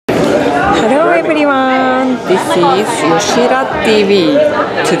is Yoshida TV.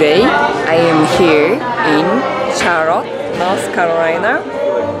 Today I am here in Charlotte, North Carolina,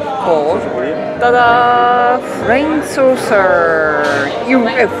 called tada! Flying Saucer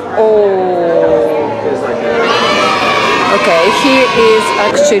UFO. Okay, here is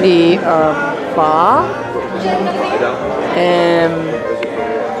actually a bar, and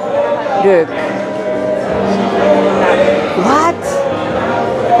look, what?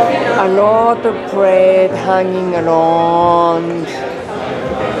 A lot of bread hanging around.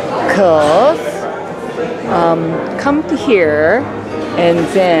 Cause come to here and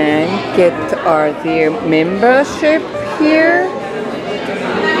then get their membership here.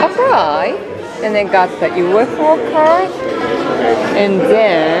 Apply and then got the UFO card, and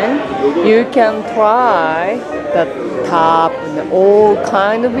then you can try the top and all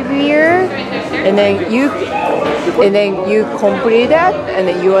kind of beer, and then you complete that, and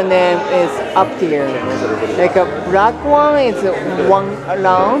then your name is up there. Like a black one is one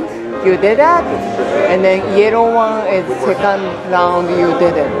round, you did that, and then yellow one is second round, you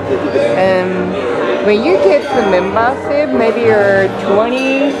did it. And when you get the membership, maybe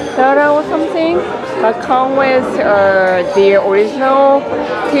 $20 or something, come with the original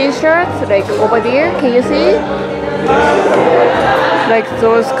t-shirts, like over there, can you see? Like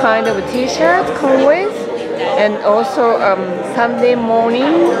those kind of t-shirts come with. And also Sunday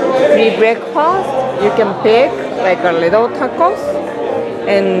morning free breakfast, you can pick like a little tacos.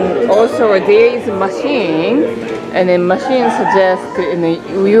 And also there is a machine, and the machine suggests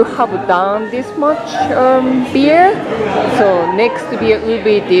you have done this much beer, so next beer will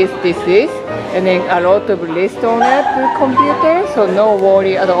be this, and then a lot of list on it, the computer, so no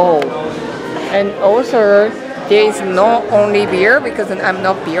worry at all. And also there is not only beer, because I'm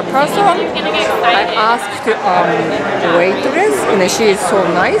not beer person. I asked waitress, and she is so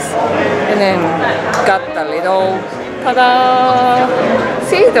nice, and then got a little tada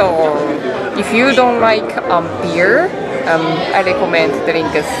cider. If you don't like beer, I recommend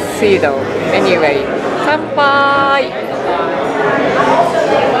drink cider. Anyway, kanpai!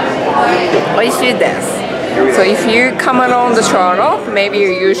 Oishii desu. So if you come around the Charlotte, maybe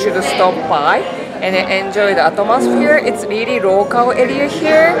you should stop by and enjoy the atmosphere. It's really local area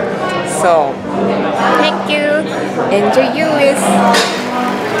here. So, thank you. Enjoy US.